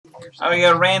We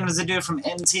got randoms to do from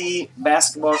NT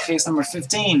basketball case number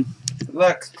 15. Good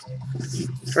luck.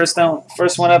 First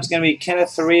one up is going to be Kenneth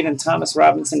Faried and Thomas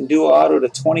Robinson dual auto to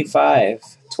 25.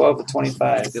 12 to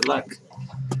 25. Good luck.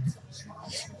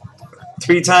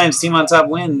 3 times team on top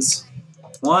wins.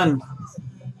 1,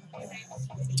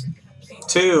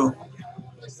 2,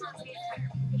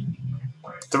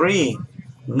 3.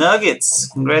 Nuggets.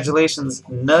 Congratulations,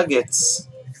 Nuggets.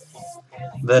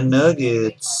 The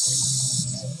Nuggets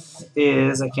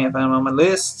is, I can't find them on my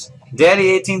list,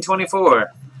 Daddy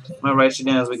 1824. I'm going to write you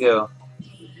down as we go.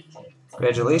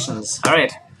 Congratulations. All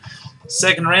right.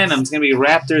 Second random is going to be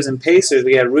Raptors and Pacers.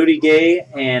 We got Rudy Gay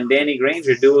and Danny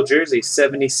Granger, dual jersey,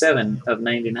 77 of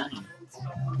 99.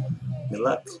 Good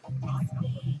luck.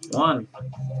 1,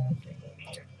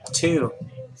 2,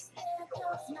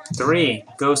 3.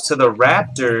 Goes to the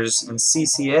Raptors and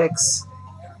CCX.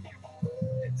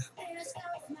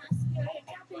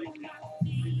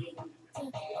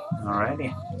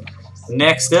 Alrighty.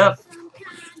 Next up,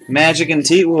 Magic and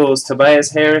T-Wolves,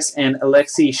 Tobias Harris and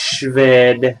Alexei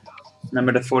Shved.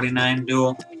 Number to 49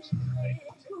 dual.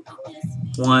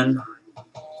 1,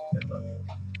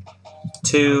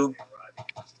 2,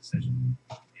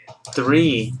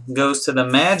 3. Goes to the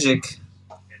Magic.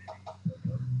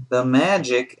 The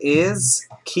Magic is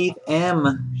Keith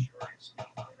M.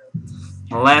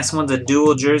 The last one's a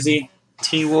dual jersey.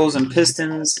 T-Wolves and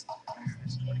Pistons.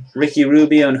 Ricky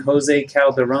Rubio and Jose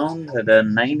Calderon to the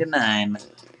 99.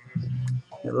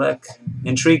 Good luck.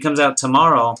 Intrigue comes out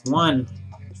tomorrow. 1,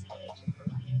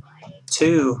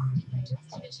 2,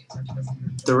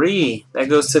 3. That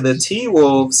goes to the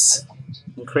T-Wolves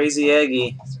and Crazy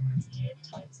Aggie.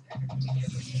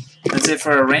 That's it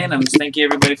for our randoms. Thank you,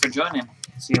 everybody, for joining.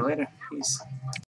 See you later. Peace.